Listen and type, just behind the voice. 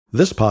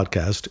This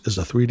podcast is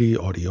a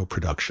 3D audio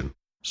production,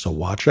 so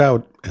watch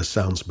out as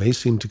sounds may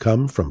seem to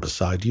come from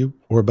beside you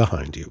or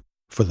behind you.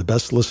 For the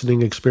best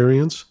listening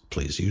experience,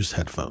 please use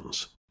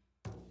headphones.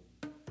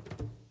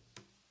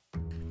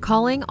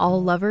 Calling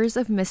all lovers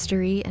of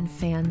mystery and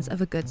fans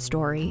of a good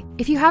story.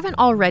 If you haven't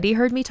already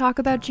heard me talk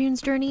about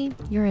June's Journey,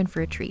 you're in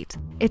for a treat.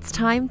 It's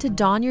time to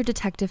don your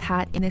detective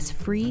hat in this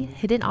free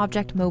hidden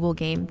object mobile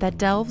game that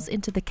delves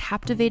into the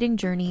captivating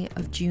journey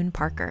of June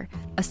Parker,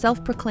 a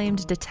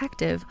self-proclaimed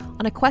detective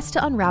on a quest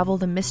to unravel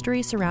the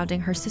mystery surrounding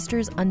her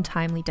sister's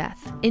untimely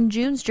death. In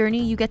June's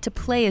Journey, you get to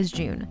play as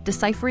June,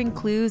 deciphering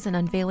clues and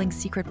unveiling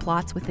secret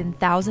plots within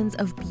thousands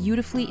of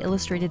beautifully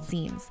illustrated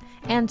scenes.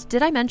 And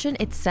did I mention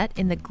it's set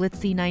in the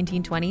glitzy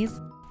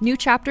 1920s? New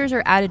chapters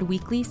are added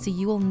weekly, so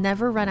you will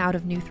never run out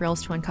of new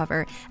thrills to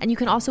uncover, and you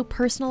can also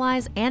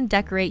personalize and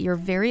decorate your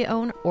very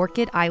own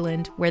Orchid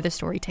Island where the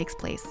story takes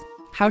place.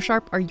 How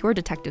sharp are your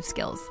detective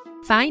skills?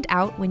 Find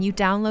out when you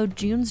download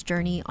June's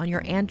Journey on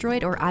your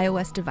Android or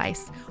iOS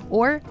device,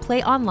 or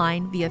play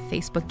online via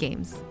Facebook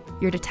Games.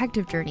 Your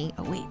detective journey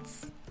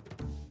awaits.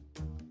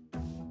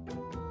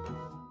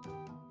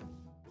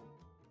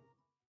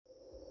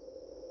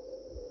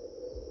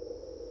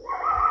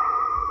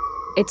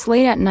 It's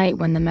late at night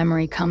when the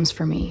memory comes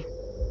for me,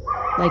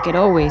 like it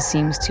always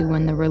seems to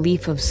when the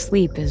relief of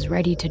sleep is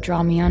ready to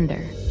draw me under.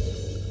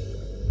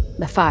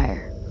 The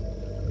fire.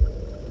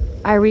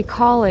 I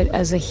recall it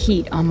as a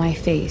heat on my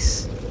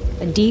face,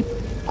 a deep,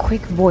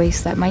 quick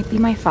voice that might be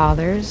my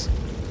father's,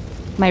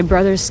 my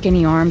brother's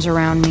skinny arms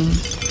around me,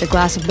 the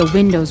glass of the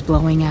windows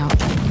blowing out,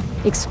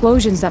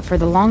 explosions that for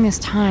the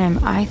longest time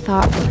I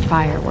thought were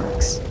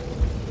fireworks,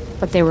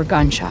 but they were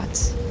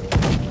gunshots.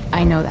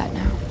 I know that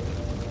now.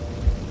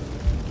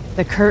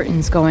 The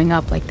curtains going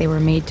up like they were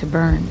made to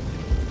burn.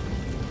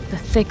 The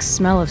thick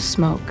smell of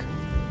smoke.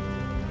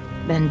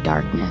 Then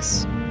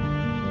darkness.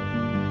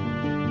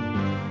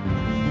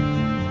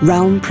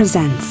 Realm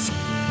presents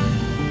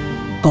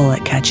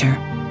Bullet Catcher.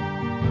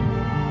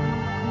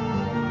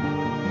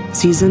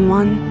 Season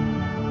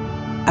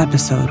 1,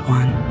 Episode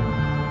 1.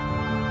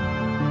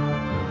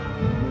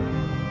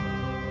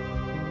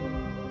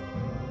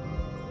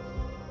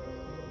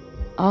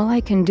 All I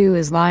can do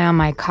is lie on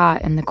my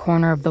cot in the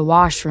corner of the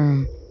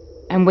washroom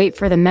and wait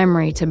for the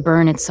memory to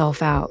burn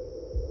itself out.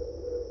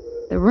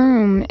 The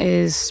room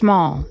is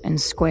small and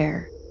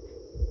square.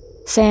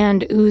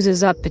 Sand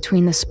oozes up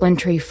between the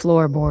splintery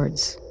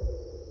floorboards.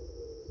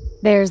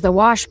 There's the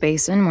wash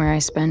basin where I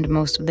spend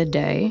most of the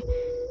day,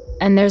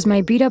 and there's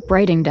my beat-up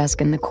writing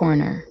desk in the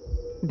corner,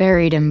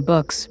 buried in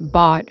books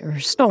bought or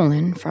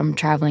stolen from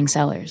traveling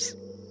sellers.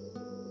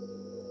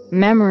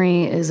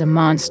 Memory is a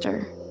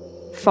monster,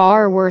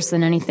 far worse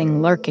than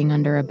anything lurking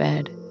under a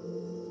bed.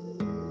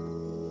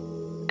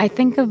 I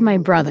think of my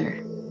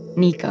brother,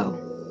 Nico.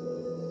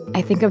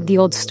 I think of the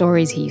old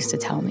stories he used to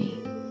tell me,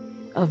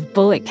 of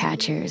bullet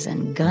catchers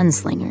and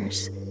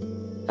gunslingers,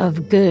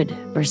 of good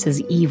versus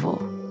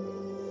evil.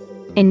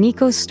 In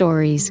Nico's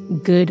stories,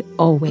 good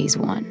always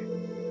won.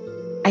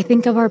 I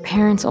think of our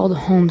parents' old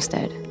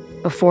homestead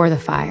before the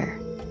fire.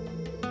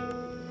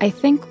 I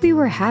think we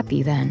were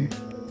happy then,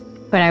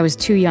 but I was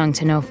too young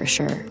to know for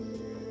sure.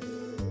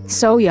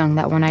 So young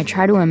that when I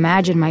try to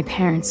imagine my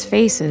parents'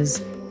 faces,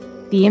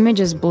 the image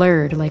is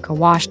blurred like a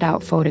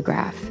washed-out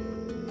photograph.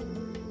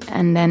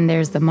 And then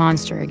there's the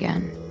monster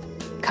again,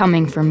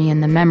 coming for me in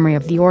the memory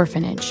of the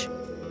orphanage,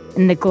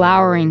 in the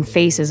glowering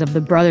faces of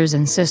the brothers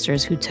and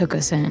sisters who took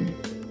us in.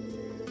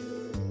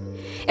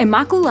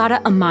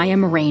 Immaculata Amaya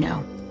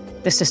Moreno,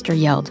 the sister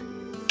yelled.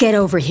 Get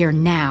over here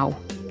now.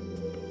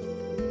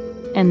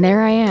 And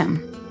there I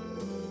am,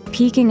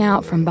 peeking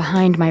out from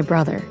behind my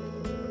brother.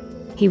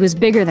 He was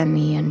bigger than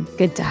me and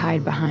good to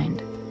hide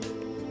behind.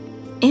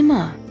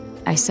 Emma,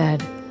 I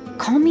said.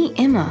 Call me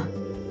Emma.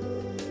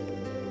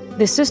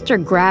 The sister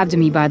grabbed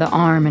me by the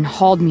arm and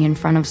hauled me in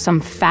front of some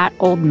fat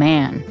old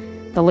man,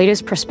 the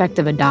latest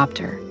prospective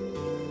adopter.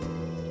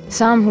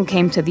 Some who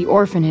came to the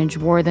orphanage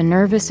wore the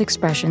nervous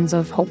expressions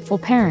of hopeful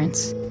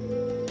parents,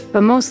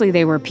 but mostly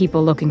they were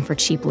people looking for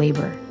cheap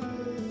labor.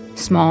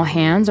 Small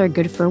hands are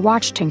good for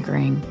watch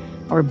tinkering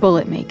or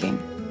bullet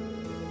making.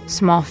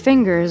 Small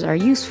fingers are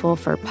useful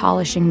for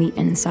polishing the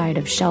inside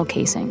of shell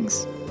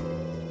casings.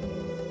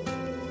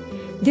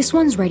 This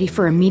one's ready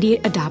for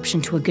immediate adoption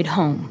to a good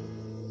home,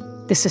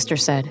 the sister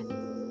said.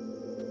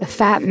 The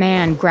fat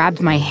man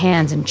grabbed my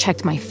hands and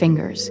checked my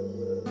fingers,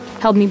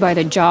 held me by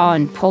the jaw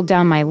and pulled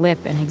down my lip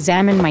and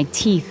examined my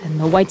teeth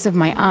and the whites of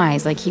my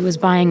eyes like he was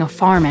buying a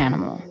farm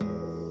animal.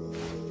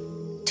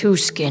 Too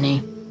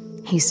skinny,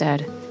 he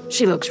said.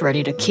 She looks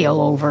ready to keel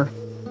over.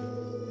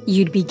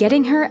 You'd be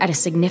getting her at a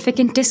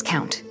significant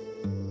discount,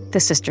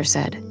 the sister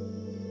said.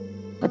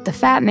 But the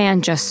fat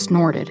man just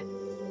snorted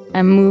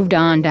and moved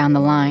on down the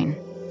line,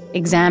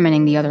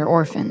 examining the other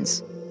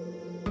orphans.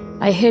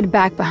 I hid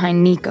back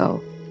behind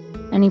Nico,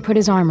 and he put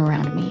his arm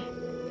around me.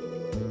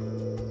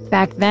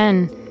 Back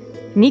then,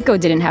 Nico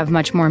didn't have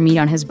much more meat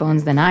on his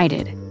bones than I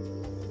did.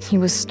 He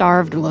was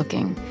starved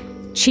looking,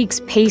 cheeks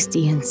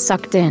pasty and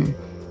sucked in,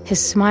 his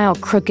smile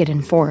crooked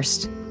and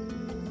forced.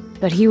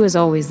 but he was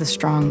always the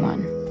strong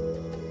one.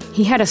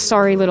 He had a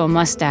sorry little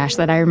mustache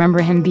that I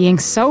remember him being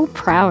so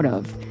proud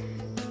of.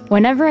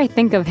 Whenever I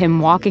think of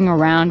him walking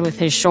around with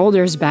his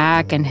shoulders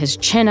back and his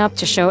chin up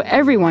to show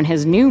everyone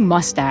his new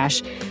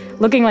mustache,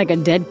 looking like a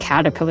dead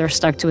caterpillar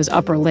stuck to his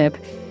upper lip,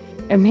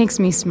 it makes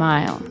me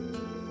smile.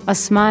 A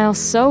smile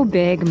so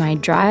big my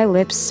dry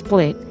lips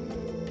split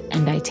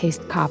and I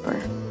taste copper.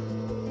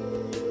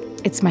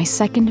 It's my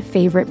second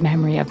favorite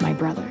memory of my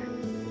brother.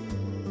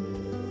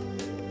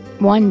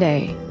 One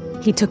day,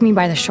 he took me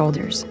by the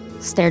shoulders,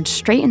 stared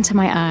straight into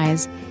my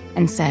eyes,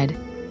 and said,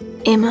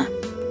 "Emma,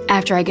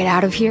 after I get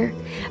out of here,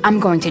 I'm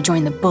going to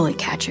join the bullet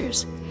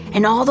catchers,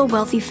 and all the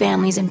wealthy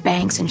families and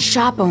banks and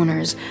shop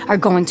owners are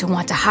going to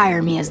want to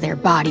hire me as their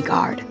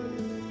bodyguard."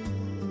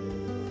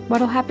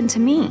 "What'll happen to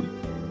me?"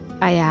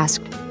 I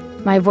asked,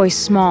 my voice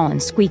small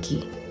and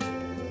squeaky.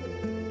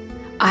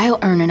 "I'll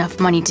earn enough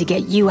money to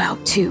get you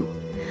out, too.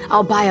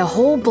 I'll buy a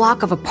whole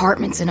block of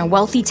apartments in a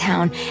wealthy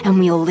town, and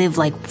we'll live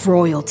like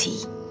royalty."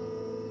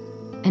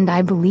 And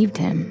I believed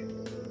him.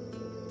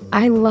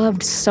 I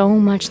loved so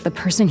much the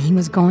person he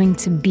was going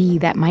to be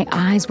that my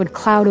eyes would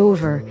cloud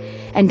over,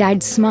 and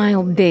I'd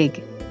smile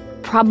big.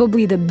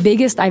 Probably the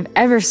biggest I've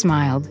ever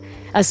smiled,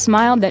 a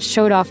smile that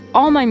showed off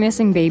all my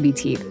missing baby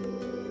teeth.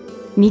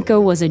 Nico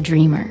was a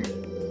dreamer.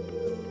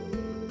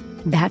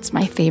 That's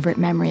my favorite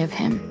memory of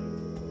him.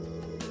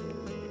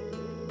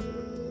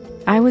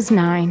 I was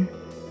 9,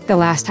 the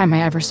last time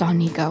I ever saw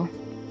Nico.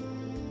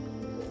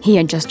 He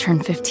had just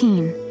turned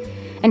 15,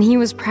 and he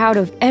was proud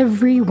of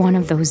every one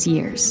of those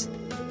years.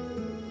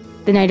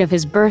 The night of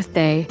his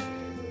birthday,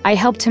 I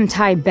helped him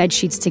tie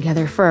bedsheets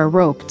together for a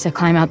rope to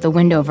climb out the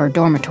window of our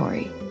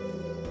dormitory.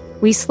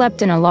 We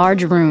slept in a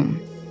large room,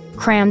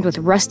 crammed with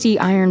rusty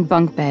iron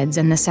bunk beds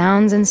and the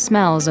sounds and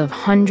smells of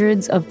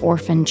hundreds of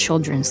orphaned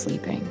children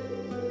sleeping.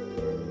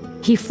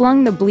 He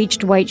flung the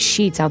bleached white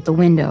sheets out the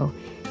window,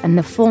 and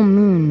the full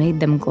moon made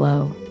them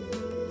glow.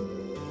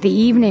 The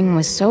evening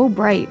was so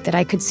bright that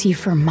I could see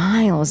for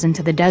miles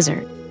into the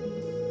desert.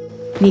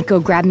 Nico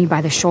grabbed me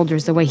by the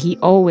shoulders the way he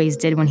always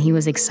did when he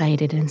was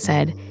excited and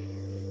said,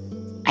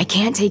 "I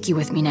can't take you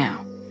with me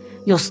now.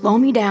 You'll slow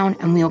me down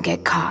and we'll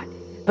get caught,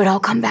 but I'll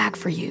come back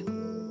for you."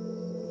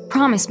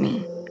 "Promise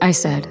me," I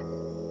said,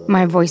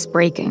 my voice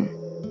breaking.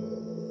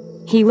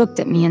 He looked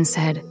at me and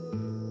said,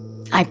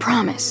 "I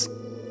promise."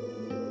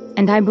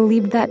 And I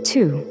believed that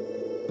too,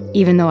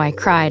 even though I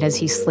cried as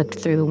he slipped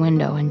through the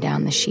window and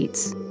down the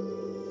sheets.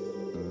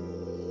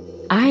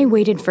 I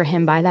waited for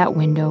him by that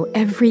window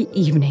every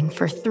evening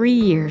for 3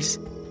 years,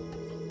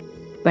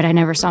 but I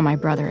never saw my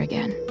brother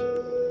again.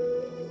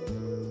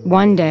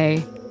 One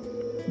day,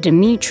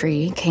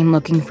 Dimitri came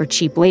looking for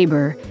cheap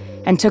labor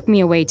and took me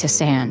away to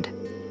sand.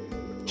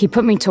 He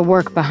put me to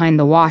work behind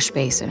the wash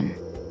basin.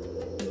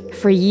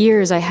 For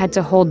years, I had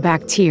to hold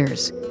back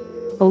tears,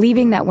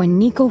 believing that when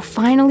Nico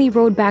finally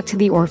rode back to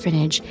the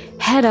orphanage,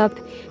 head up,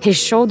 his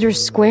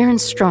shoulders square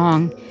and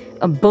strong,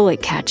 a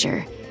bullet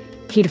catcher,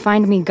 he'd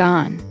find me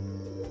gone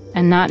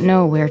and not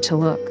know where to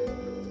look.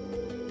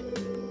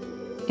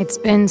 It's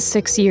been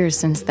 6 years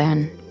since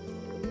then.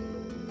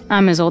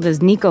 I'm as old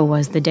as Nico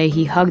was the day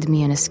he hugged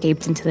me and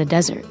escaped into the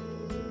desert.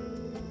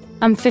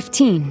 I'm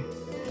 15,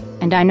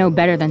 and I know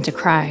better than to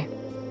cry.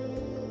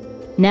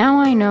 Now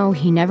I know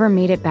he never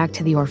made it back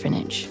to the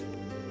orphanage.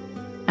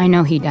 I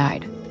know he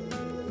died.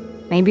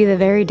 Maybe the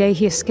very day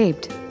he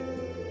escaped.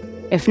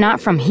 If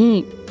not from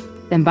heat,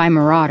 then by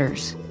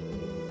marauders.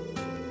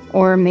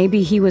 Or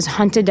maybe he was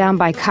hunted down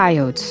by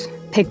coyotes,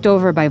 picked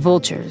over by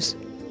vultures.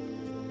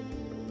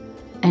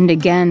 And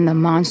again, the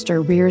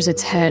monster rears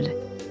its head,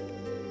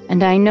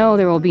 and I know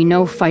there will be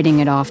no fighting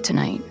it off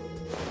tonight.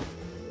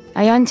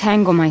 I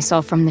untangle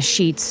myself from the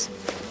sheets,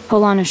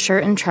 pull on a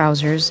shirt and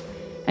trousers,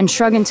 and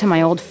shrug into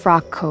my old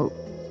frock coat.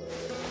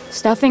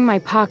 Stuffing my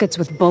pockets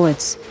with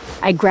bullets,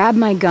 I grab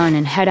my gun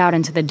and head out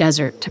into the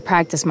desert to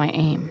practice my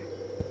aim.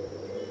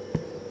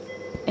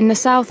 In the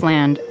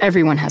Southland,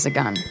 everyone has a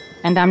gun,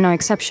 and I'm no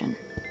exception.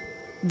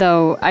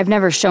 Though I've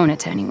never shown it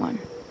to anyone.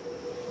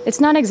 It's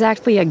not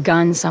exactly a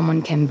gun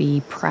someone can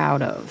be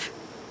proud of.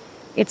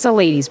 It's a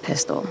lady's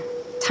pistol,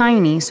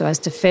 tiny so as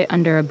to fit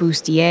under a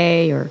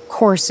bustier or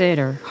corset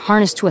or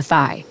harnessed to a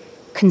thigh,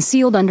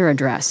 concealed under a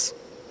dress.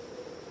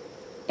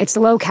 It's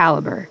low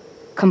caliber,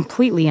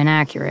 completely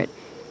inaccurate,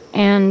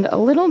 and a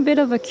little bit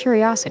of a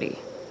curiosity.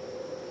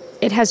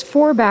 It has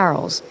 4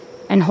 barrels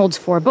and holds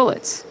 4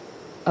 bullets,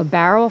 a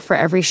barrel for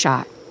every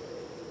shot.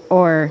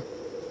 Or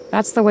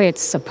that's the way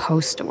it's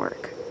supposed to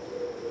work.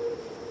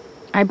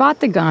 I bought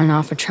the gun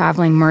off a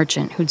traveling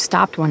merchant who'd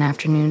stopped one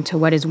afternoon to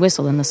wet his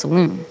whistle in the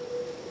saloon.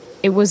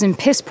 It was in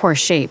piss-poor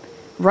shape,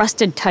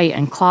 rusted tight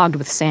and clogged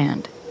with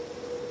sand.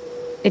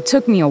 It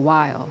took me a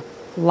while,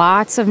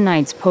 lots of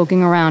nights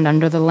poking around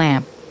under the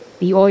lamp,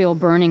 the oil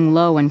burning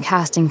low and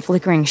casting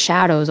flickering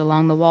shadows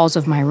along the walls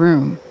of my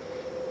room,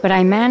 but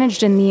I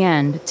managed in the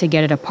end to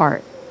get it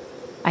apart.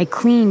 I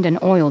cleaned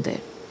and oiled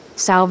it,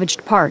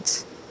 salvaged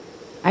parts.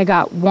 I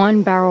got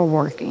 1 barrel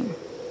working.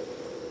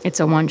 It's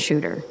a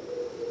 1-shooter,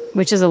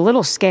 which is a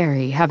little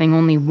scary, having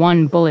only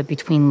 1 bullet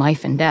between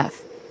life and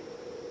death.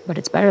 but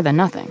it's better than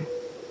nothing.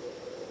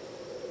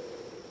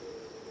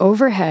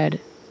 Overhead,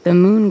 the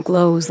moon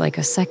glows like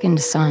a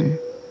second sun,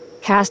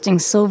 casting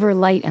silver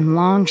light and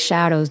long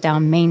shadows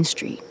down Main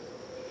Street.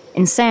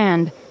 In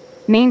Sand,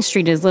 Main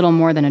Street is little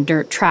more than a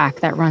dirt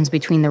track that runs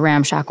between the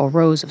ramshackle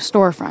rows of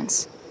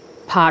storefronts.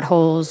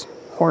 Potholes,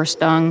 horse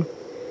dung,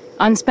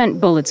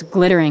 unspent bullets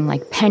glittering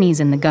like pennies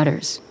in the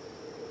gutters.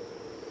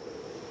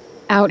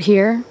 Out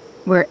here,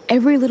 where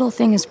every little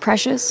thing is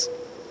precious,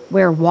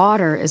 where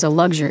water is a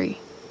luxury,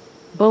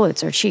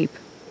 bullets are cheap.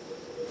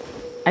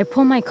 I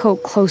pull my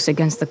coat close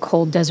against the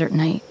cold desert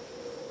night.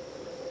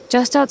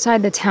 Just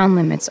outside the town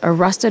limits, a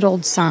rusted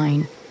old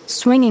sign,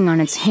 swinging on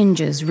its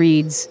hinges,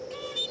 reads,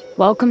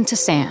 "Welcome to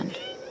Sand.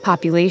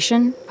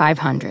 Population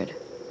 500.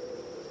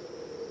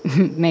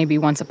 Maybe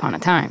once upon a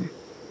time.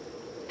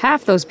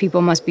 Half those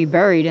people must be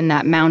buried in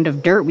that mound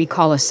of dirt we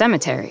call a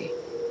cemetery.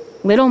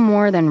 Little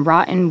more than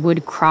rotten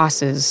wood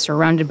crosses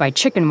surrounded by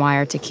chicken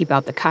wire to keep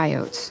out the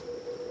coyotes.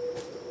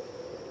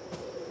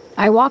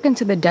 I walk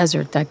into the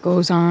desert that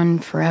goes on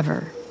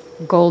forever,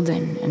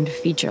 golden and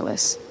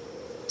featureless,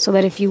 so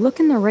that if you look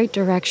in the right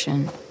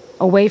direction,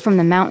 away from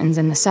the mountains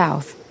in the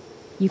south,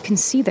 you can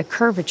see the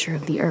curvature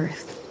of the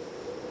earth.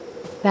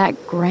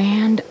 That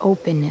grand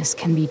openness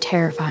can be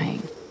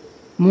terrifying,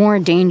 more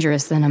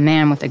dangerous than a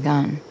man with a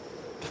gun.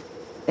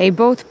 They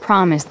both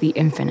promise the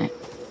infinite,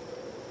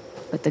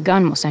 but the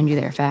gun will send you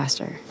there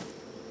faster.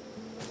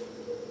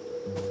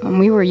 When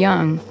we were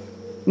young,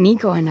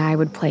 Nico and I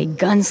would play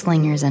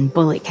gunslingers and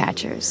bullet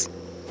catchers.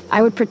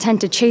 I would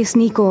pretend to chase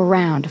Nico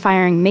around,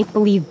 firing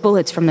make-believe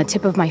bullets from the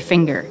tip of my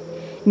finger.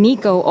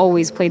 Nico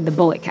always played the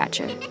bullet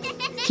catcher.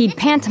 He'd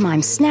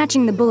pantomime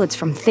snatching the bullets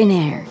from thin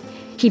air.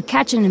 He'd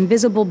catch an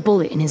invisible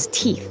bullet in his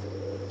teeth.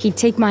 He'd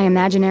take my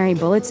imaginary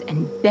bullets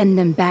and bend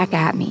them back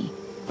at me,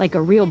 like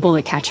a real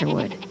bullet catcher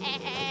would.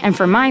 And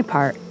for my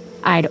part,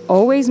 I'd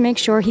always make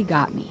sure he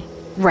got me,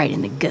 right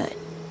in the gut.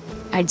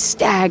 I'd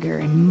stagger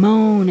and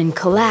moan and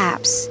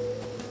collapse,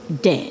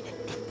 dead.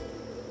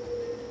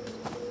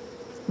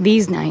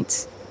 These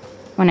nights,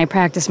 when I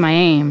practice my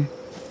aim,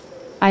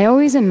 I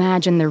always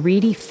imagine the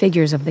reedy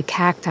figures of the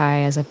cacti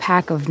as a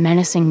pack of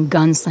menacing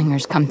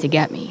gunslingers come to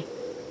get me.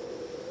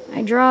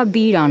 I draw a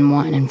bead on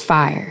one and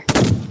fire.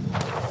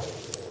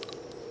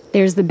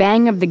 There's the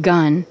bang of the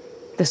gun,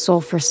 the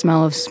sulfur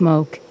smell of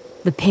smoke,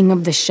 the ping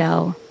of the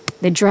shell,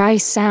 the dry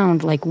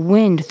sound like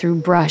wind through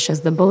brush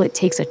as the bullet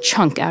takes a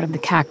chunk out of the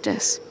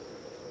cactus.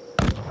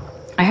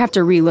 I have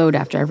to reload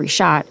after every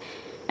shot,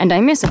 and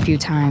I miss a few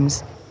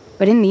times,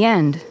 but in the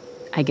end,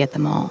 I get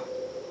them all.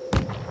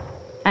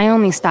 I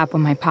only stop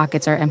when my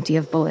pockets are empty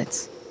of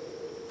bullets.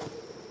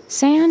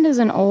 Sand is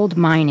an old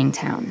mining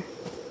town,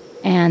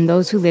 and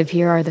those who live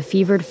here are the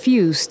fevered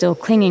few still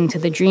clinging to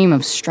the dream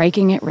of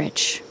striking it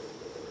rich.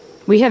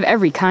 We have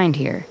every kind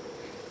here: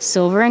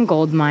 silver and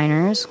gold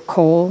miners,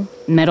 coal,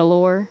 metal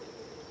ore.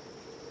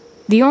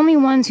 The only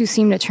ones who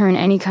seem to turn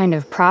any kind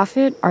of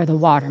profit are the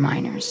water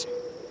miners.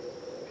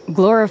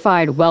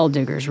 Glorified well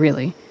diggers,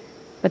 really.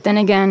 But then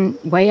again,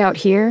 way out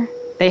here,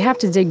 they have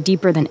to dig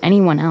deeper than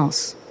anyone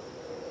else.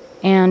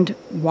 And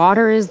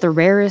water is the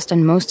rarest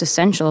and most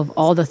essential of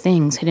all the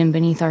things hidden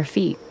beneath our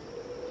feet.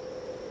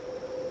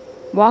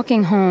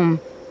 Walking home,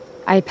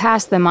 I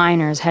pass the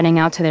miners heading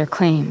out to their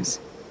claims.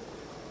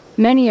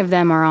 Many of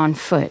them are on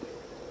foot,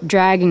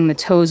 dragging the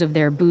toes of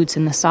their boots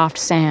in the soft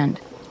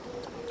sand.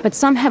 But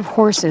some have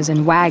horses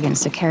and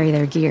wagons to carry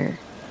their gear.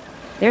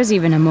 There's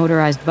even a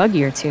motorized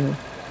buggy or two,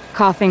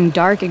 coughing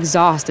dark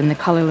exhaust in the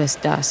colorless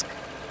dusk.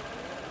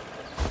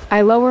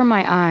 I lower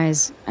my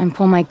eyes and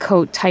pull my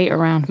coat tight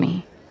around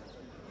me.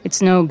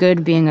 It's no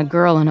good being a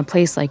girl in a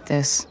place like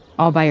this,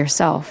 all by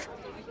yourself.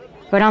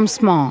 But I'm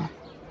small,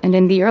 and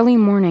in the early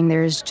morning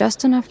there is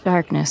just enough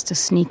darkness to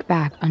sneak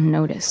back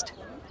unnoticed.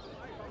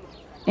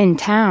 In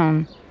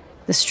town,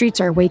 the streets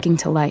are waking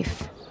to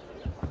life.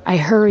 I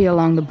hurry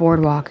along the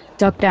boardwalk,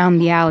 duck down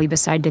the alley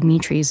beside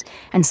Dimitri's,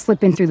 and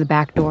slip in through the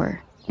back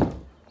door.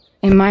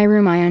 In my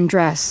room, I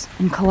undress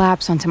and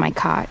collapse onto my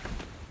cot.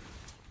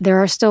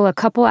 There are still a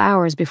couple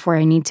hours before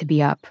I need to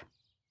be up.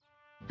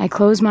 I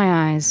close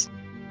my eyes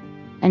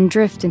and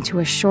drift into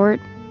a short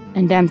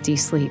and empty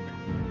sleep.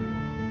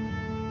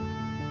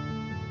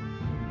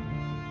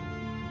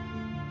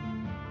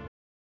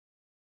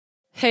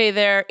 Hey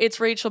there, it's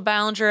Rachel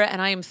Ballinger, and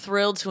I am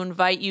thrilled to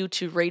invite you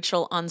to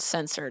Rachel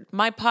Uncensored,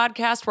 my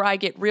podcast where I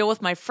get real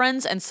with my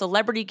friends and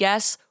celebrity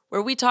guests,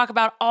 where we talk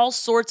about all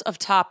sorts of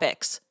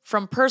topics.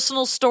 From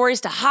personal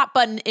stories to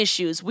hot-button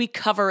issues, we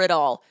cover it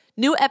all.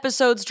 New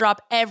episodes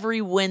drop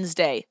every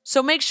Wednesday,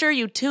 so make sure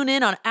you tune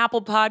in on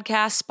Apple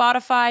Podcasts,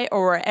 Spotify,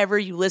 or wherever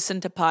you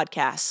listen to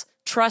podcasts.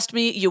 Trust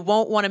me, you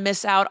won't want to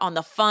miss out on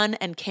the fun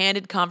and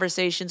candid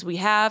conversations we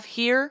have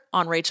here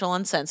on Rachel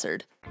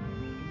Uncensored.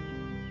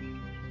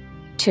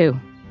 2.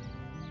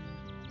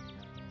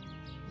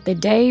 The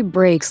day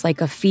breaks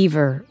like a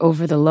fever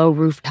over the low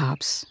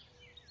rooftops.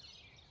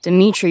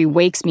 Dimitri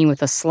wakes me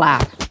with a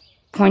slap,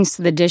 points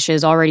to the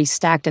dishes already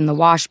stacked in the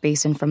wash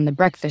basin from the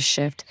breakfast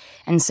shift,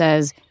 and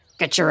says,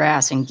 "Get your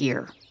ass in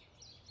gear."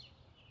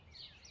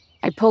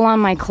 I pull on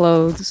my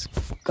clothes,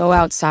 go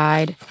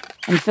outside,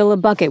 and fill a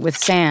bucket with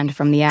sand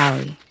from the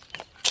alley.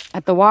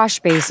 At the wash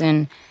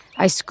basin,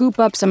 I scoop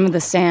up some of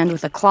the sand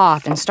with a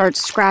cloth and start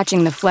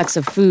scratching the flecks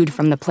of food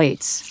from the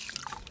plates.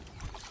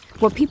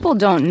 What people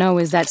don't know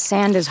is that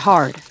sand is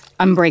hard,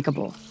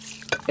 unbreakable.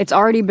 It's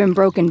already been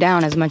broken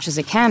down as much as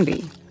it can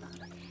be.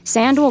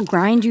 Sand will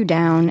grind you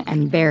down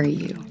and bury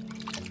you.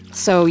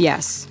 So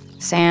yes,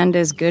 sand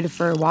is good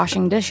for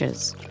washing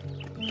dishes.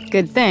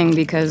 Good thing,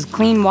 because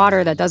clean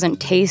water that doesn't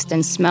taste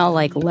and smell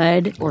like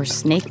lead or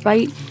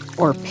snakebite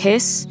or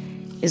piss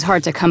is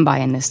hard to come by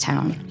in this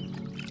town.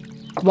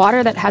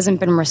 Water that hasn't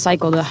been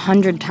recycled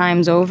 100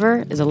 times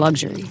over is a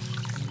luxury.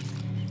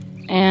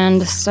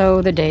 And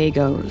so the day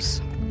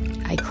goes.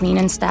 I clean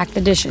and stack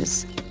the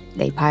dishes.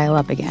 They pile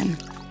up again.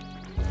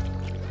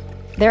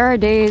 There are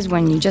days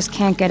when you just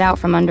can't get out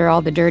from under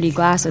all the dirty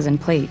glasses and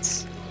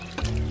plates.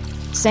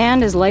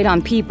 Sand is light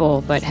on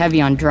people, but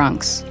heavy on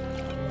drunks.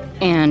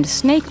 And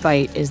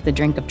snakebite is the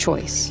drink of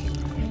choice.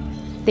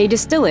 They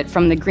distill it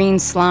from the green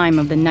slime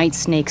of the night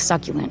snake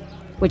succulent,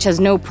 which has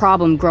no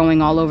problem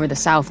growing all over the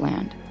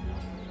Southland.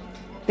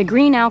 The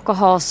green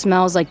alcohol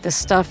smells like the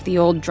stuff the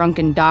old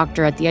drunken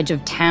doctor at the edge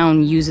of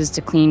town uses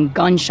to clean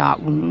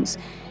gunshot wounds,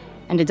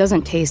 and it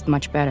doesn't taste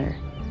much better.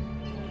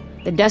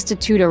 The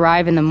destitute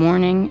arrive in the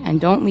morning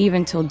and don't leave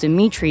until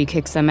Dimitri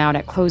kicks them out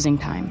at closing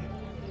time.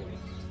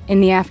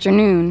 In the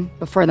afternoon,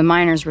 before the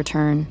miners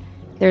return,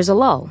 there's a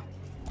lull.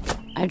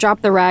 I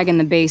drop the rag in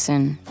the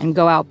basin and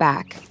go out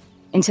back,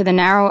 into the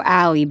narrow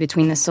alley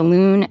between the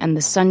saloon and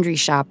the sundry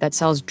shop that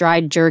sells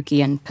dried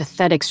jerky and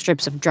pathetic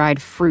strips of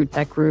dried fruit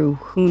that grew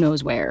who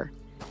knows where.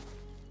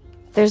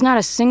 There's not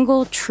a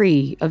single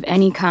tree of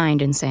any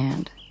kind in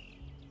sand.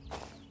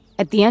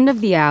 At the end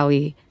of the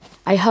alley,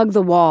 I hug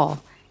the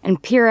wall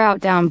and peer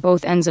out down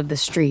both ends of the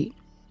street.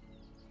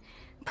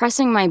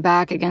 Pressing my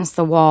back against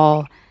the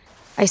wall,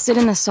 I sit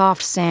in the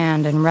soft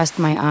sand and rest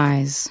my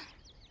eyes.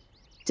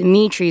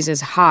 Dimitri's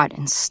is hot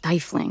and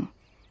stifling,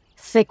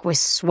 thick with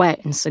sweat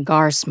and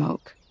cigar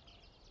smoke.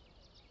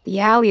 The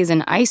alley is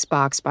an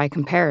icebox by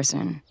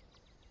comparison.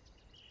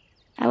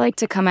 I like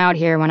to come out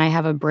here when I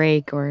have a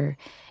break or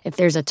if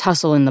there's a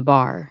tussle in the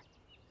bar.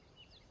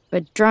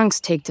 But drunks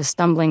take to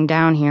stumbling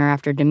down here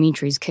after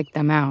Dimitri's kicked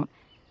them out.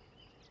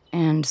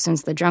 And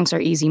since the drunks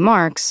are easy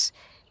marks,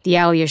 the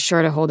alley is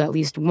sure to hold at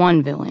least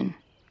one villain.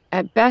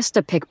 At best,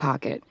 a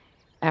pickpocket.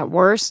 At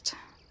worst,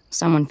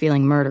 someone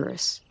feeling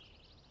murderous.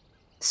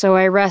 So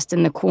I rest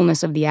in the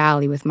coolness of the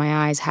alley with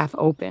my eyes half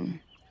open.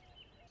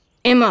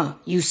 "Emma,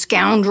 you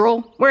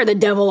scoundrel! Where the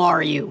devil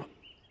are you?"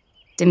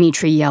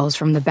 Dimitri yells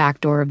from the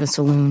back door of the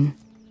saloon.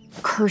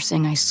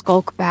 Cursing, I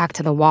skulk back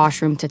to the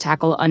washroom to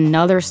tackle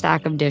another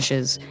stack of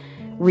dishes,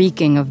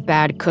 reeking of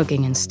bad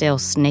cooking and stale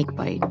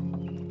snakebite.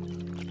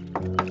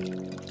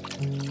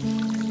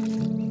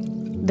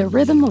 The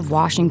rhythm of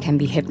washing can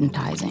be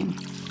hypnotizing.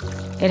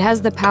 It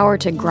has the power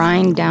to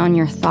grind down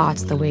your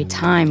thoughts the way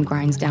time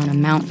grinds down a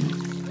mountain.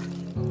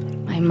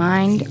 My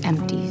mind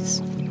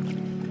empties.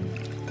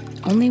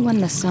 Only when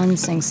the sun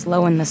sinks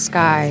low in the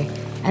sky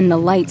and the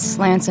light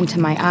slants into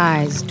my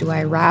eyes do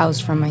I rouse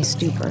from my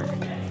stupor.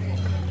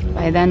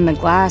 By then the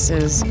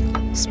glasses,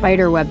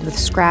 spiderwebbed with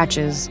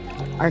scratches,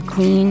 are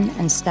clean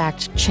and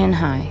stacked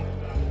chin-high.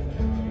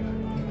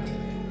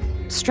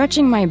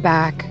 Stretching my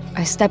back,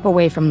 I step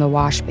away from the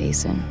wash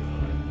basin,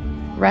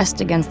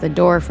 rest against the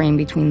doorframe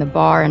between the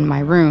bar and my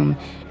room,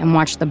 and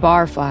watch the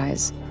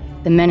barflies,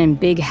 the men in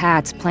big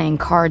hats playing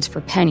cards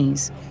for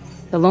pennies,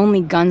 the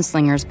lonely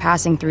gunslingers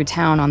passing through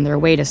town on their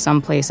way to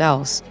someplace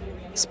else,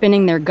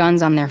 spinning their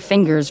guns on their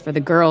fingers for the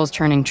girls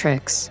turning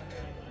tricks.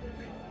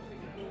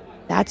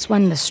 That's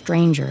when the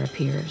stranger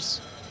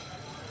appears.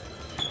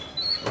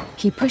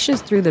 He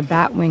pushes through the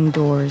batwing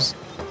doors,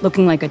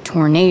 looking like a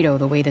tornado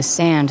the way the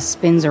sand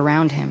spins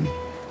around him,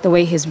 the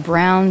way his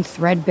brown,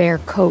 threadbare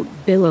coat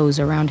billows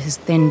around his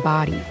thin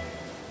body.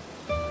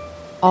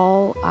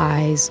 All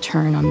eyes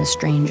turn on the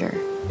stranger.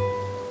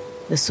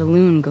 The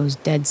saloon goes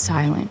dead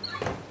silent.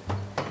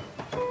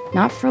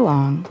 Not for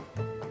long,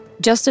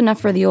 just enough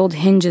for the old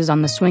hinges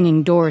on the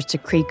swinging doors to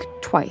creak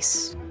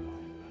twice.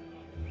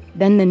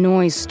 Then the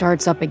noise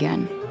starts up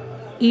again,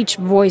 each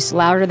voice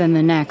louder than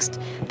the next,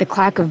 the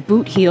clack of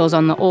boot heels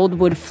on the old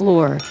wood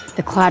floor,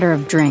 the clatter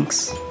of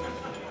drinks.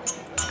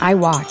 I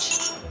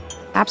watch,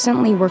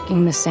 absently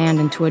working the sand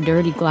into a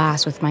dirty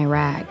glass with my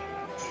rag.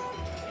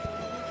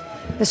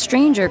 The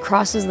stranger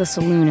crosses the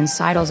saloon and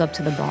sidles up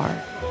to the bar.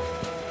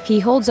 He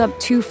holds up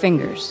 2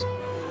 fingers.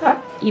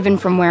 Even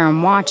from where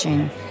I'm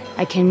watching,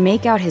 I can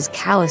make out his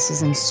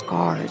calluses and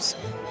scars,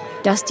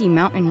 dusty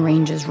mountain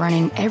ranges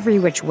running every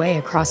which way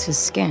across his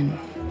skin.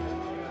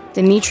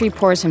 Dimitri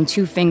pours him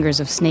 2 fingers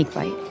of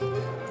snakebite.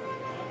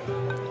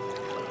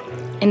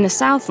 In the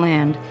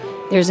Southland,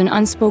 there's an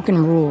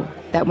unspoken rule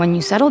that when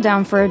you settle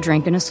down for a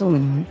drink in a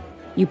saloon,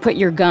 you put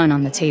your gun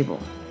on the table.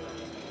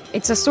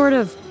 It's a sort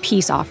of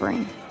peace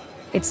offering.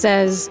 It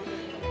says,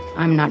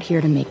 "I'm not here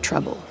to make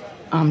trouble.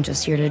 I'm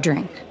just here to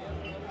drink."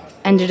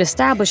 And it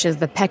establishes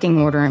the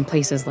pecking order in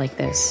places like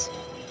this.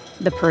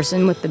 The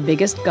person with the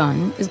biggest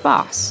gun is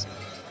boss.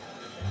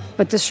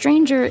 But the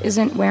stranger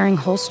isn't wearing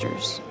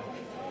holsters.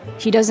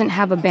 He doesn't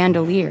have a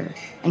bandolier,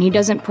 and he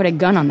doesn't put a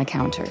gun on the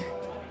counter.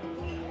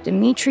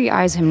 Dimitri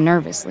eyes him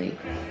nervously,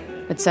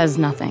 but says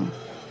nothing.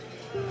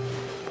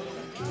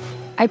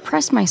 I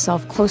press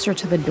myself closer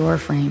to the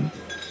doorframe,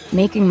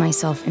 making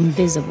myself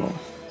invisible.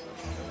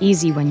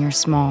 Easy when you're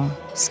small,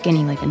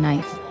 skinny like a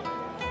knife.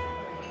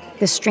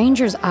 The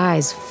stranger's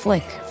eyes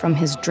flick from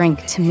his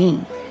drink to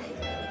me,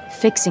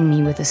 fixing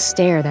me with a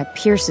stare that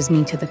pierces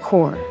me to the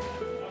core.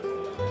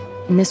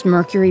 In this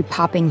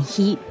mercury-popping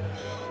heat,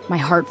 my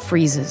heart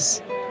freezes.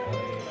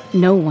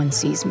 No one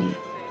sees me.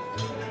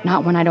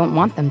 Not when I don't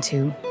want them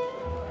to.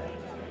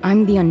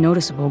 I'm the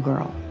unnoticeable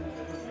girl.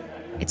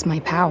 It's my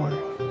power.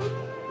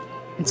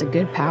 It's a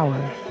good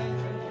power.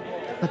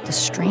 But the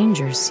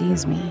stranger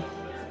sees me.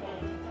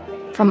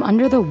 From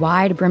under the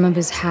wide brim of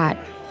his hat,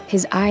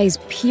 his eyes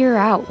peer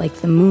out like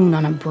the moon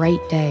on a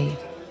bright day,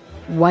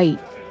 white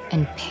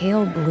and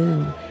pale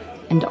blue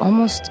and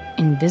almost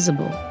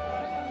invisible.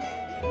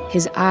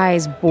 His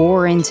eyes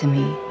bore into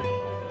me,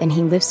 then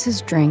he lifts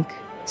his drink,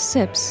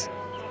 sips,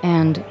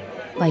 and,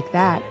 like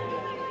that,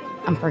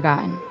 I'm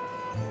forgotten.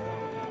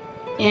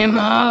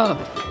 Emma,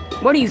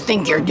 what do you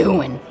think you're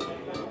doing?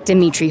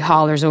 Dimitri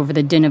hollers over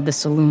the din of the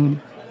saloon.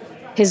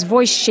 His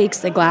voice shakes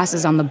the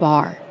glasses on the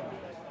bar.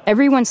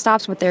 Everyone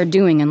stops what they're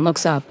doing and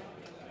looks up.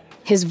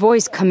 His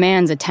voice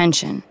commands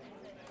attention.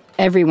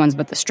 Everyone's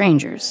but the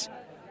strangers.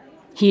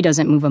 He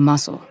doesn't move a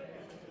muscle.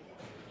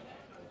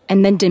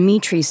 And then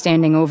Dimitri's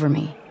standing over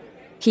me.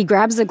 He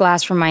grabs the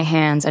glass from my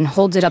hands and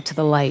holds it up to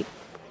the light.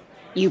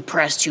 You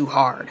press too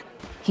hard,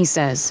 he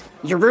says.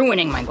 You're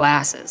ruining my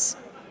glasses.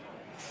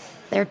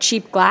 They're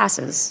cheap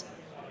glasses.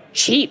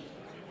 Cheap?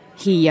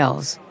 He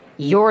yells.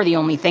 You're the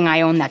only thing I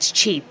own that's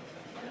cheap.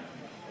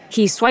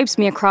 He swipes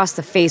me across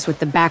the face with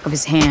the back of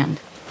his hand,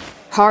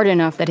 hard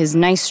enough that his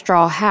nice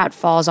straw hat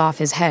falls off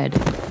his head.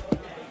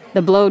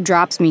 The blow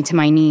drops me to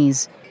my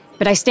knees,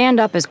 but I stand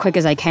up as quick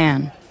as I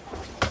can.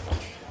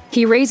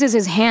 He raises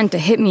his hand to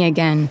hit me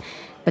again,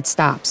 but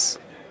stops,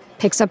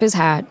 picks up his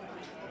hat,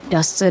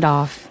 dusts it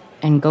off,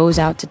 and goes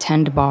out to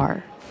tend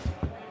bar.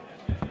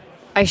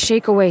 I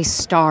shake away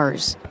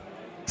stars,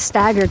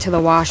 stagger to the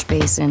wash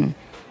basin,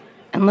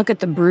 and look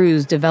at the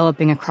bruise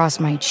developing across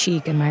my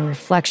cheek and my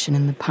reflection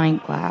in the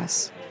pint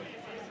glass.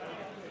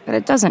 But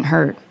it doesn't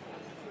hurt.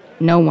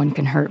 No one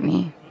can hurt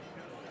me.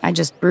 I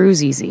just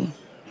bruise easy.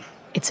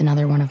 It's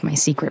another one of my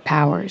secret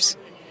powers.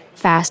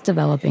 Fast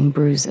developing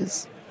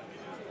bruises.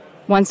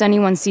 Once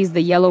anyone sees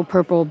the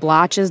yellow-purple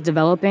blotches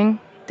developing,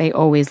 they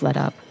always let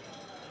up.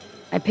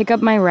 I pick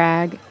up my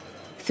rag,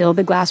 fill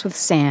the glass with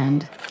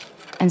sand,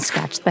 and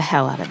scratch the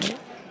hell out of it.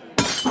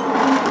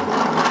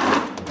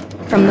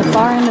 From the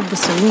far end of the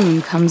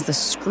saloon comes the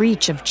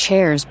screech of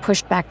chairs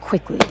pushed back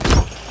quickly,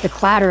 the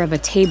clatter of a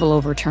table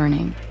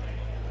overturning.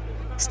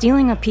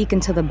 Stealing a peek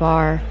into the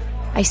bar,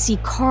 I see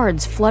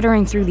cards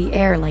fluttering through the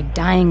air like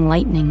dying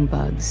lightning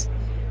bugs.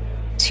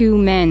 2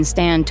 men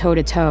stand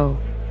toe-to-toe.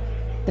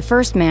 The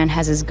first man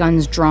has his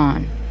guns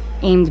drawn,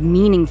 aimed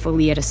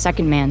meaningfully at a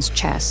second man's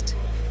chest.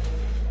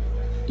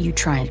 You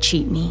trying to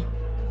cheat me?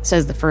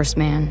 Says the first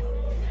man.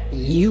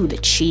 You the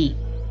cheat,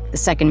 the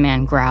second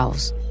man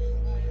growls.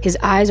 His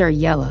eyes are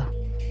yellow,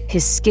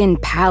 his skin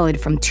pallid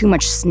from too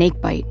much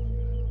snakebite.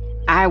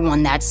 I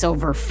won that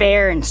silver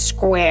fair and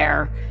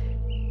square.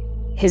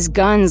 His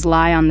guns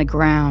lie on the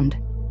ground,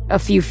 a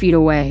few feet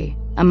away,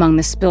 among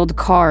the spilled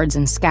cards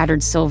and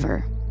scattered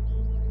silver.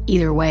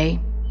 Either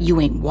way,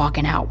 you ain't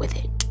walking out with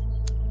it.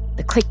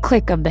 The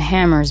click-click of the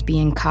hammers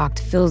being cocked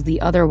fills the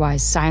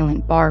otherwise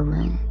silent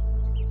barroom.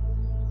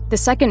 The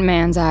second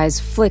man's eyes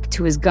flick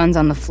to his guns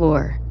on the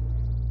floor,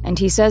 and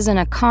he says in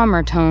a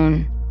calmer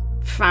tone,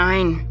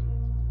 Fine,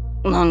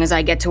 long as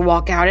I get to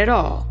walk out at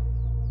all.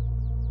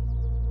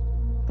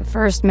 The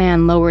first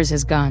man lowers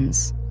his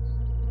guns.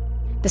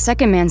 The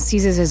second man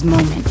seizes his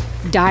moment,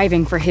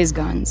 diving for his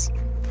guns.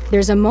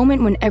 There's a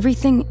moment when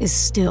everything is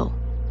still.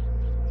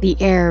 The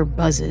air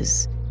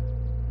buzzes.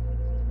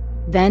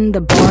 Then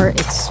the bar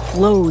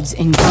explodes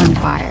in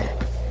gunfire.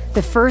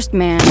 The first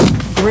man,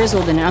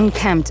 grizzled and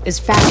unkempt, is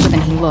faster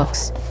than he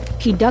looks.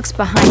 He ducks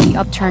behind the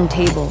upturned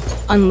table,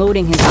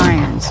 unloading his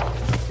irons.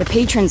 The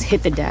patrons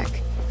hit the deck.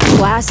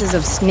 Glasses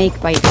of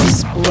snakebite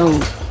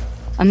explode.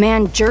 A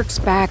man jerks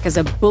back as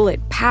a bullet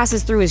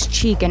passes through his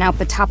cheek and out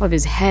the top of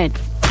his head.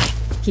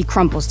 He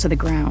crumples to the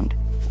ground.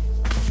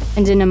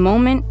 And in a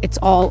moment, it's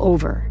all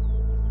over.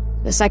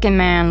 The second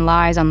man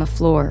lies on the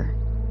floor.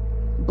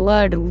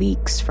 Blood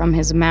leaks from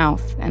his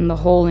mouth and the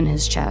hole in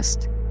his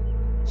chest.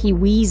 He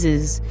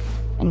wheezes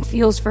and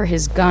feels for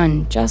his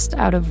gun just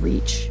out of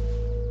reach.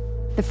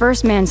 The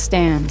first man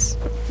stands,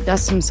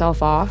 dusts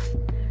himself off,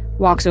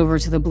 walks over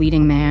to the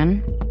bleeding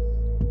man,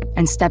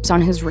 and steps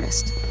on his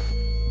wrist.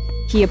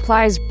 He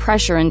applies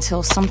pressure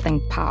until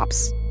something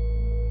pops.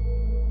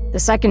 The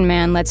second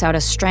man lets out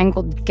a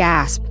strangled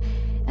gasp,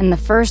 and the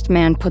first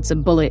man puts a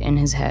bullet in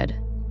his head.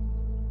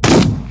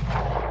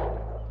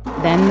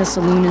 Then the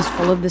saloon is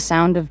full of the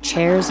sound of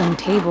chairs and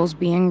tables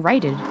being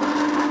righted.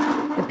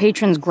 The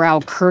patrons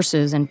growl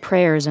curses and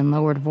prayers in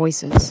lowered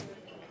voices.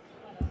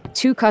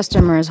 2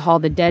 customers haul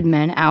the dead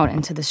men out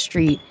into the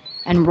street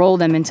and roll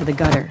them into the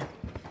gutter.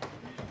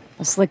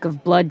 A slick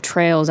of blood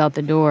trails out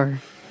the door.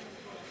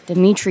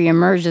 Dimitri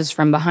emerges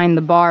from behind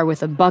the bar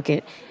with a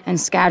bucket and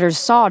scatters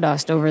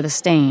sawdust over the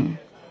stain.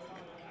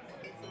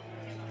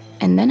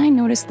 And then I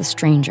notice the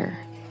stranger.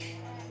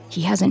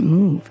 He hasn't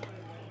moved.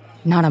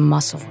 Not a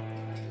muscle.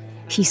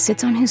 He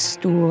sits on his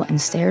stool and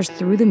stares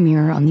through the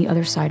mirror on the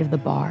other side of the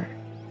bar.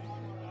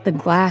 The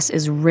glass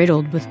is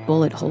riddled with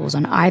bullet holes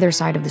on either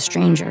side of the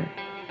stranger,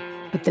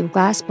 but the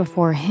glass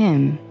before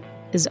him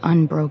is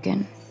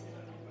unbroken.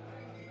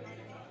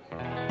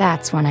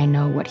 That's when I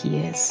know what he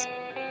is.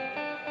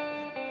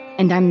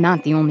 And I'm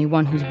not the only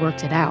one who's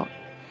worked it out.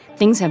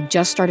 Things have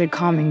just started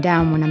calming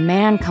down when a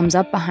man comes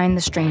up behind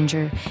the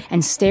stranger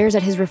and stares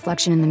at his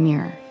reflection in the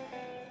mirror.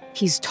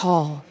 He's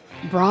tall,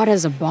 broad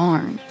as a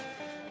barn.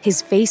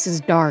 His face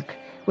is dark,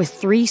 with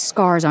 3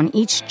 scars on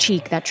each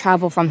cheek that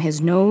travel from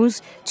his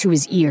nose to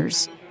his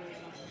ears.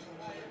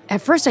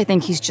 At first I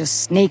think he's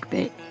just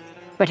snake-bit,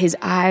 but his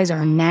eyes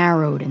are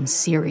narrowed and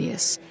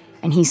serious,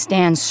 and he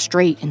stands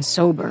straight and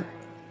sober.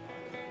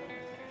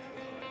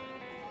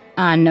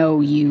 "I know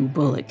you,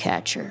 bullet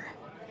catcher,"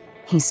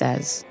 he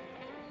says.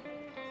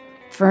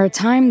 For a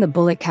time, the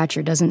bullet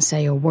catcher doesn't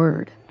say a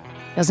word,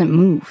 doesn't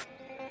move.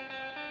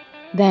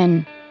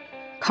 Then,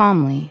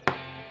 calmly,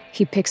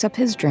 he picks up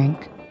his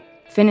drink,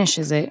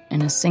 finishes it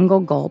in a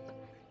single gulp,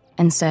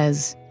 and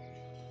says,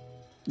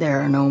 "There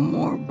are no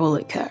more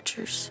bullet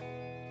catchers."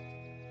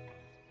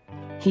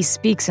 He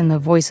speaks in the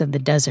voice of the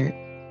desert,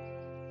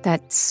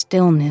 that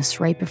stillness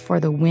right before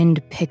the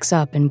wind picks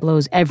up and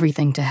blows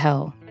everything to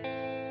hell.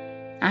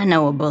 "I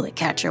know a bullet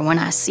catcher when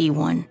I see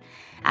one.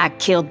 I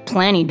killed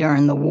plenty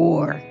during the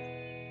war."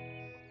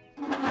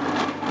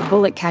 The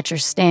bullet catcher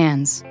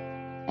stands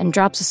and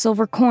drops a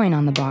silver coin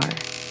on the bar.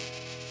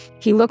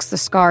 He looks the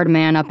scarred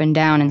man up and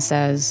down and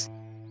says,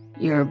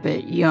 "You're a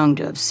bit young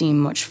to have seen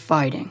much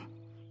fighting,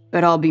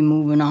 but I'll be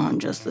moving on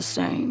just the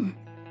same."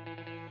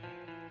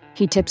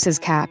 He tips his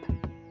cap.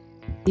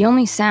 The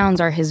only sounds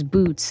are his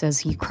boots as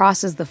he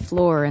crosses the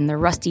floor and the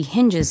rusty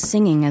hinges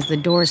singing as the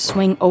doors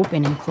swing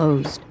open and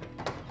closed.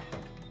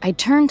 I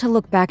turn to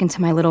look back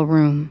into my little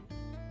room,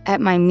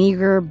 at my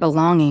meager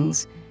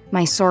belongings,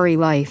 my sorry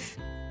life.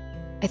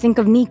 I think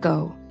of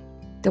Nico,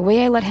 the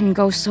way I let him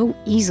go so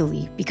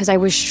easily because I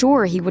was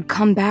sure he would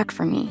come back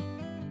for me.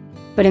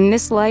 But in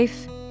this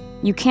life,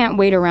 you can't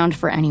wait around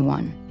for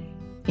anyone.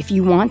 If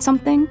you want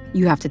something,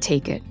 you have to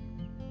take it.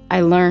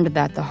 I learned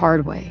that the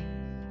hard way.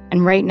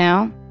 And right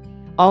now,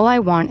 all I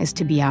want is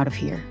to be out of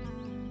here.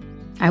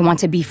 I want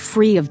to be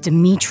free of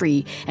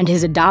Dimitri and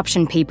his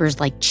adoption papers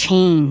like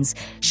chains,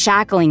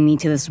 shackling me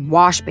to this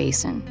wash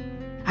basin.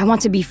 I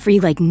want to be free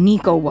like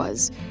Nico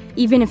was,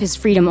 even if his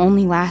freedom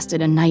only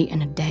lasted a night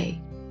and a day.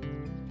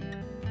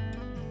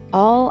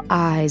 All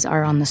eyes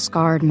are on the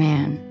scarred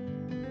man,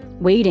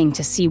 waiting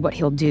to see what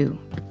he'll do.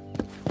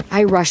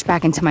 I rush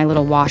back into my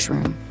little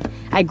washroom.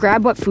 I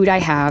grab what food I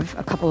have,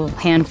 a couple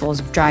handfuls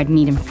of dried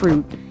meat and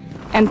fruit,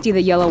 empty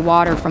the yellow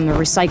water from the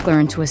recycler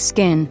into a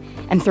skin,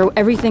 and throw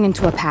everything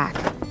into a pack.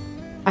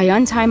 I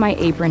untie my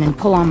apron and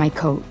pull on my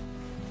coat.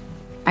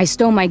 I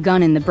stow my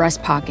gun in the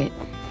breast pocket,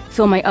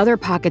 fill my other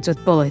pockets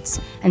with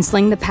bullets, and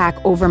sling the pack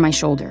over my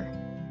shoulder.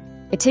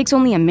 It takes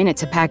only a minute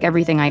to pack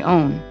everything I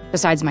own,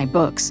 besides my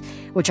books,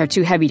 which are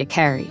too heavy to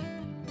carry.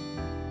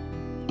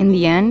 In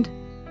the end,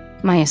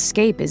 my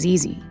escape is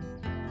easy.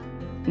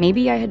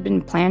 Maybe I had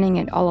been planning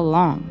it all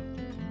along.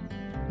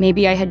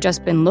 Maybe I had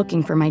just been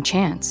looking for my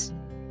chance.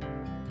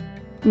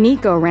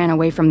 Nico ran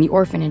away from the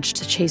orphanage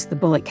to chase the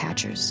bullet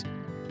catchers.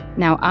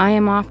 Now I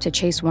am off to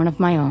chase one of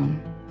my own.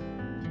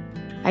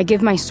 I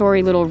give my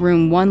sorry little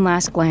room one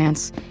last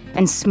glance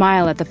and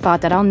smile at the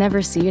thought that I'll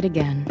never see it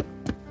again.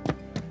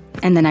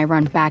 And then I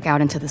run back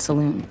out into the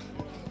saloon.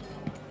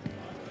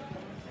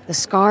 The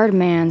scarred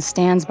man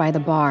stands by the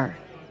bar,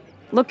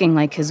 looking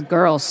like his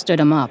girl stood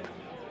him up.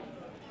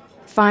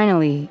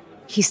 Finally,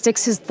 he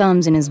sticks his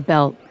thumbs in his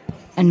belt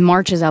and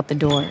marches out the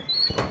door.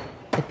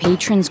 The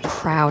patrons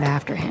crowd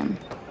after him.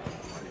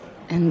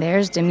 And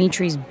there's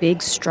Dimitri's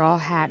big straw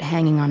hat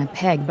hanging on a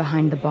peg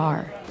behind the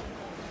bar.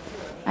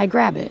 I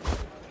grab it,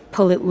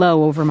 pull it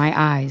low over my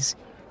eyes,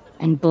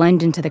 and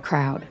blend into the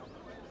crowd.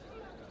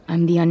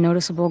 I'm the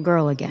unnoticeable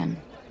girl again,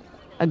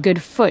 a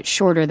good foot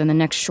shorter than the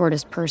next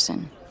shortest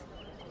person.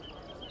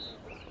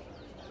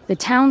 The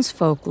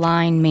townsfolk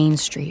line Main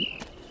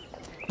Street.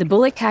 The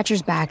bullet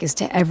catcher's back is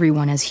to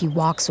everyone as he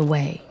walks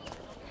away.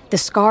 The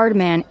scarred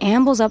man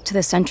ambles up to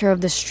the center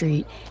of the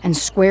street and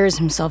squares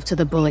himself to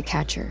the bullet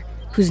catcher,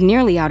 who's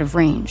nearly out of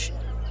range.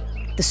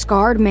 The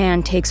scarred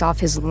man takes off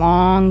his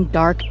long,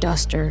 dark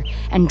duster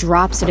and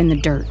drops it in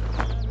the dirt.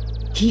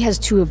 He has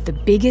 2 of the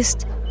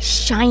biggest,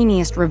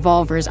 shiniest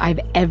revolvers I've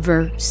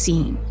ever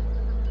seen.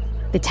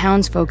 The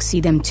townsfolk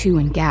see them too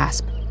and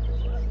gasp.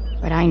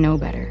 But I know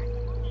better.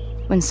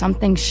 When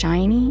something's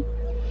shiny,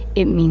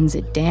 it means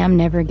it damn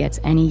never gets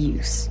any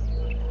use.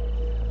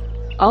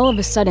 All of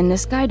a sudden,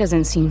 this guy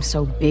doesn't seem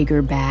so big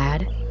or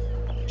bad.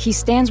 He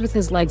stands with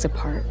his legs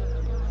apart.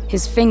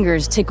 His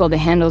fingers tickle the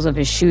handles of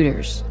his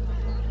shooters.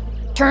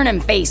 Turn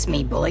and face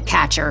me, bullet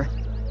catcher.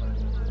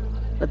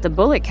 But the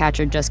bullet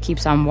catcher just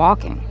keeps on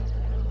walking.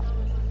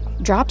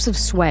 Drops of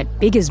sweat,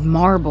 big as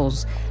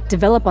marbles,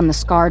 develop on the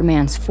scarred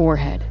man's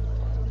forehead.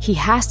 He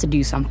has to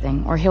do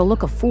something, or he'll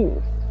look a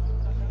fool.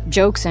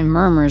 Jokes and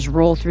murmurs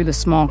roll through the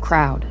small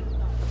crowd.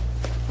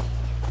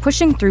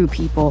 Pushing through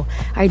people,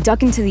 I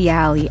duck into the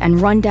alley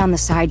and run down the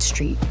side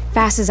street,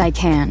 fast as I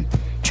can,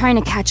 trying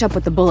to catch up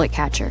with the bullet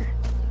catcher.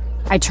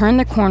 I turn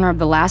the corner of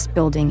the last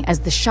building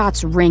as the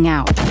shots ring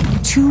out,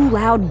 2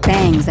 loud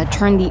bangs that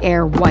turn the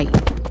air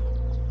white.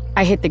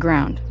 I hit the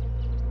ground.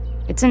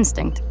 It's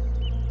instinct.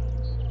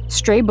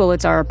 Stray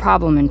bullets are a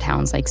problem in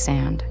towns like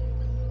Sand.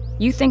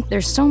 You think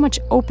there's so much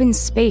open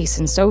space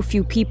and so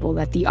few people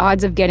that the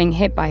odds of getting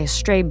hit by a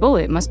stray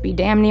bullet must be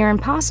damn near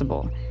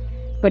impossible.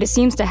 But it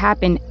seems to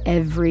happen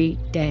every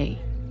day.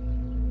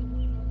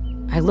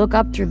 I look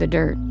up through the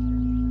dirt,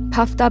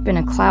 puffed up in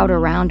a cloud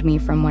around me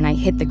from when I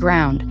hit the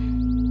ground,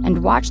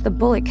 and watch the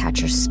bullet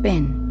catcher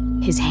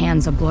spin, his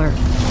hands a blur.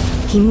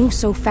 He moves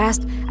so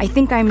fast, I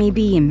think I may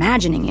be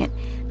imagining it,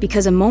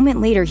 because a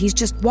moment later he's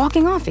just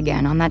walking off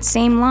again on that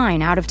same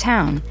line out of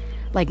town,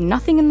 like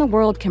nothing in the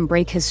world can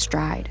break his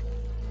stride.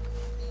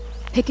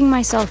 Picking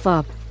myself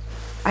up,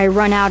 I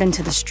run out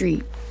into the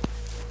street.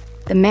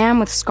 The man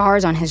with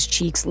scars on his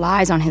cheeks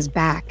lies on his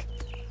back,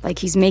 like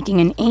he's making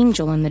an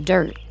angel in the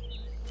dirt.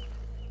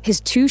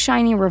 His 2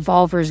 shiny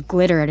revolvers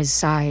glitter at his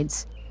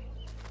sides.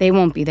 They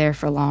won't be there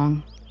for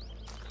long.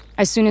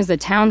 As soon as the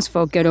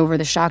townsfolk get over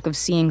the shock of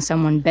seeing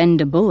someone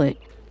bend a bullet,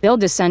 they'll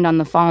descend on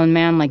the fallen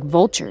man like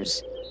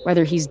vultures,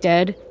 whether he's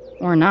dead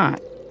or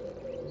not.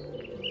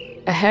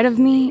 Ahead of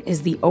me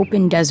is the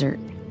open desert,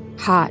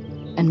 hot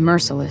and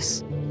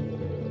merciless.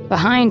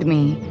 Behind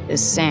me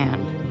is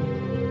sand.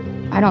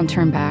 I don't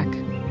turn back.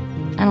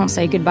 I don't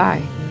say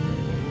goodbye.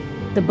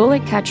 The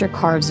bullet catcher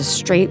carves a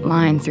straight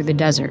line through the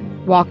desert,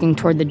 walking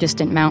toward the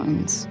distant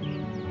mountains.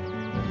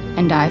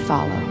 And I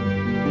follow.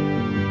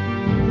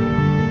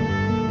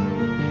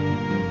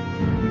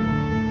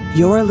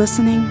 You're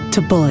listening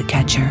to Bullet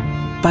Catcher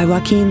by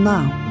Joaquin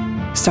Lowe,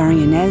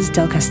 starring Inez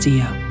del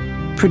Castillo.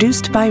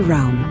 Produced by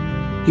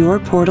Realm, your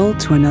portal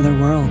to another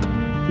world.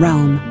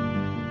 Realm.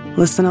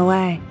 Listen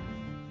away.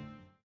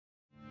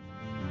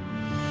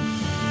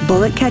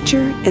 Bullet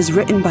Catcher is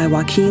written by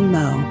Joaquin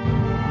Lowe.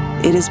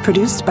 It is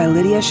produced by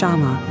Lydia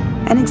Sharma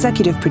and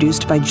executive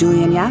produced by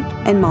Julian Yap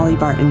and Molly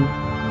Barton.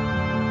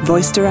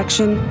 Voice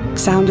direction,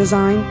 sound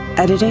design,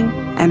 editing,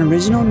 and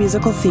original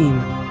musical theme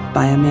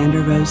by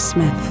Amanda Rose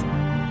Smith.